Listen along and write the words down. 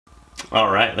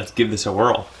All right, let's give this a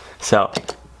whirl. So,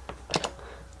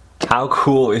 how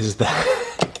cool is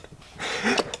that?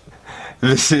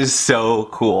 This is so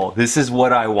cool. This is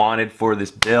what I wanted for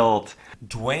this build.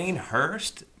 Dwayne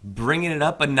Hurst bringing it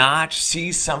up a notch,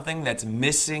 sees something that's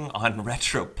missing on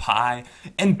RetroPie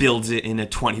and builds it in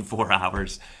 24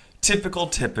 hours.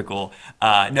 Typical.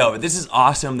 No, this is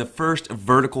awesome. The first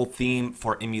vertical theme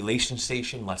for Emulation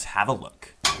Station. Let's have a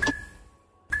look.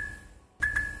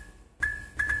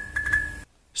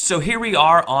 So here we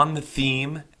are on the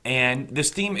theme, and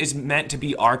this theme is meant to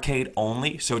be arcade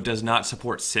only, so it does not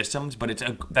support systems, but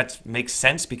that makes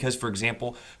sense because, for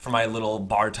example, for my little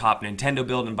Bartop Nintendo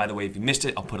build, and by the way, if you missed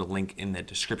it, I'll put a link in the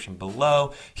description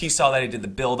below. He saw that I did the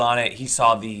build on it. He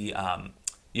saw the,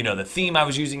 the theme I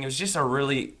was using. It was just a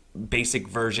really basic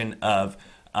version of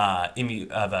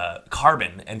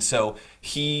Carbon, and so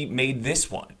he made this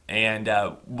one. And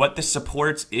what this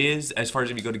supports is, as far as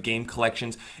if you go to game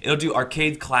collections, it'll do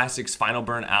arcade classics, Final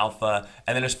Burn Alpha,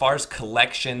 and then as far as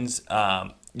collections,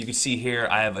 you can see here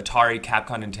I have Atari,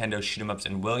 Capcom, Nintendo, Shoot 'em Ups,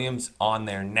 and Williams on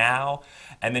there now.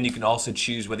 And then you can also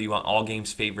choose whether you want all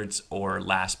games favorites or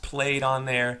last played on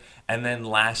there. And then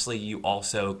lastly, you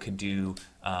also could do,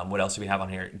 what else do we have on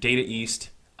here? Data East,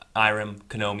 Irem,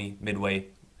 Konami, Midway,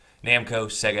 Namco,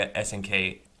 Sega,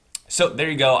 SNK. So there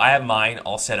you go. I have mine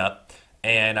all set up,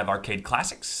 and I have arcade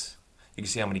classics. You can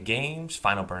see how many games,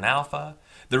 Final Burn Alpha.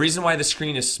 The reason why the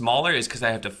screen is smaller is because I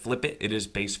have to flip it. It is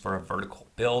based for a vertical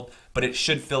build, but it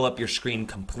should fill up your screen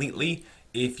completely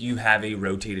if you have a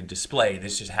rotated display.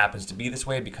 This just happens to be this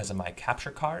way because of my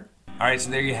capture card. All right, so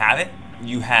there you have it.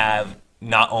 You have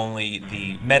not only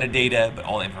the metadata, but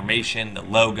all the information, the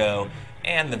logo,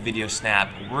 and the video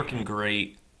snap working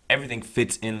great. Everything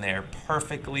fits in there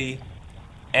perfectly.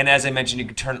 And as I mentioned, you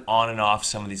can turn on and off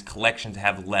some of these collections to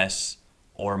have less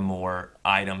or more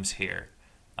items here.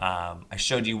 I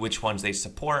showed you which ones they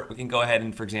support. We can go ahead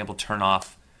and, for example, turn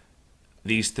off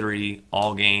these three: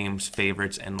 all games,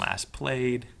 favorites, and last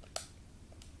played.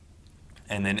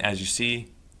 And then as you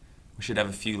see, we should have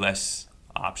a few less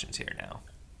options here now.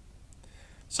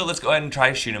 So let's go ahead and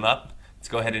try Shoot 'em Up. Let's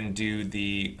go ahead and do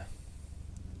the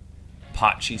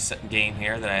Potchi game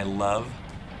here that I love.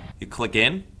 You click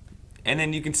in, and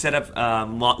then you can set up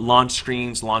launch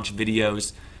screens, launch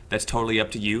videos. That's totally up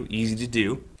to you. Easy to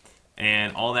do.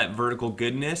 And all that vertical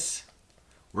goodness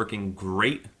working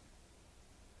great.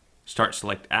 Start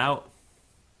select out.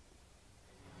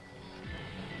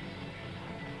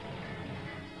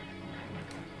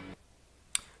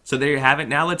 So there you have it.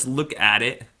 Now let's look at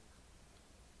it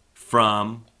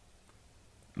from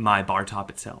my bar top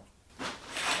itself.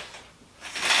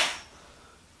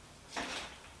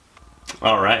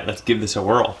 All right, let's give this a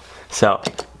whirl. So,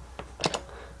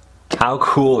 how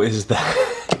cool is that?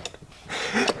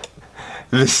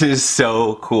 This is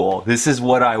so cool. This is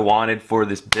what I wanted for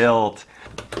this build.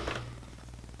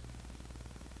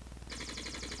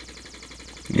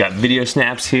 You got video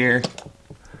snaps here.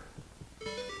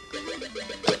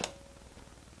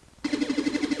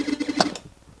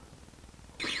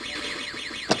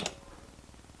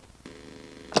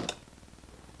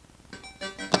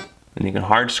 And you can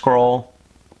hard scroll.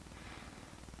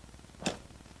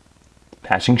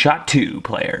 Passing Shot 2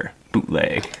 player,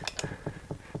 bootleg.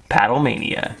 Paddle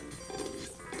Mania.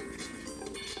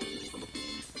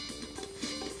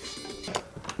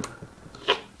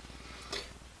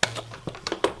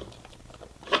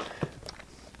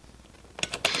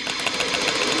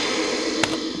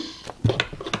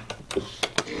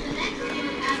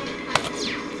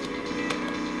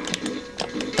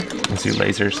 Let's do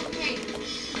lasers.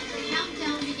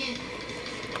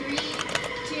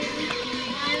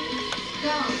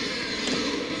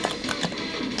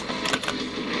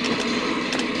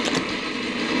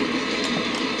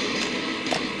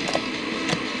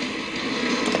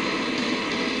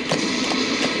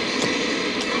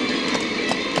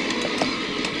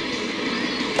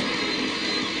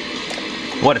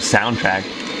 What a soundtrack.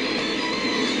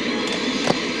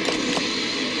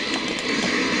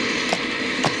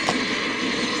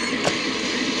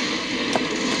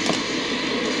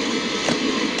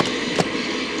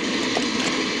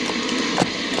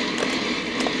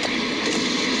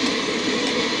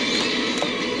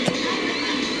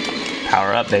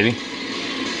 Power up, baby.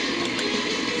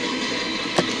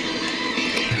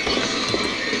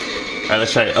 All right,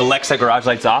 let's try it. Alexa, garage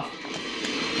lights off.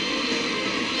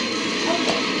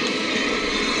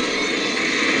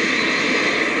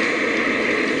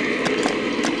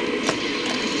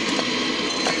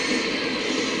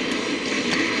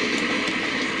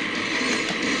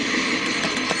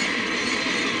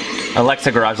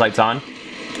 Alexa, garage lights on.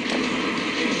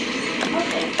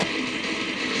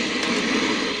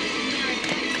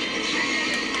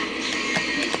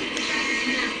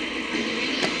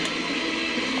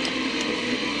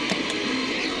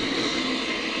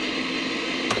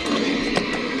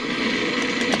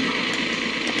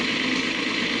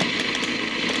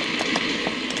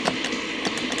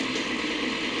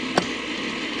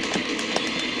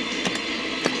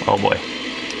 Oh boy.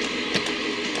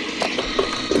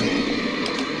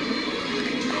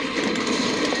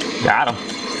 Got him.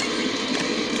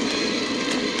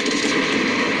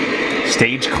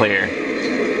 Stage clear.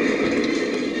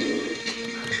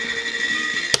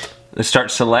 Let's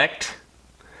start select.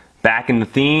 Back in the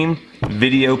theme.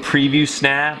 Video preview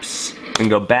snaps. And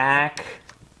go back.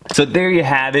 So there you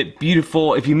have it,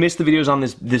 beautiful. If you missed the videos on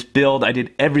this build, I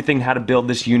did everything how to build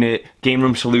this unit, game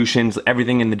room solutions,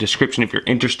 everything in the description if you're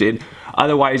interested.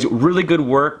 Otherwise, really good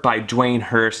work by Dwayne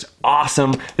Hurst.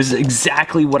 Awesome. This is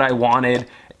exactly what I wanted.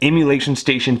 Emulation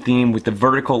station theme with the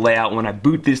vertical layout. When I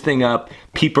boot this thing up,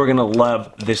 people are gonna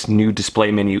love this new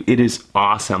display menu. It is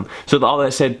awesome. So with all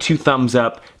that said, 2 thumbs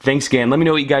up. Thanks again. Let me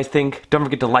know what you guys think. Don't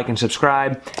forget to like and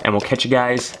subscribe, and we'll catch you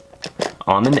guys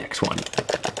on the next one.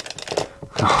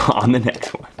 On the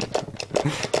next one.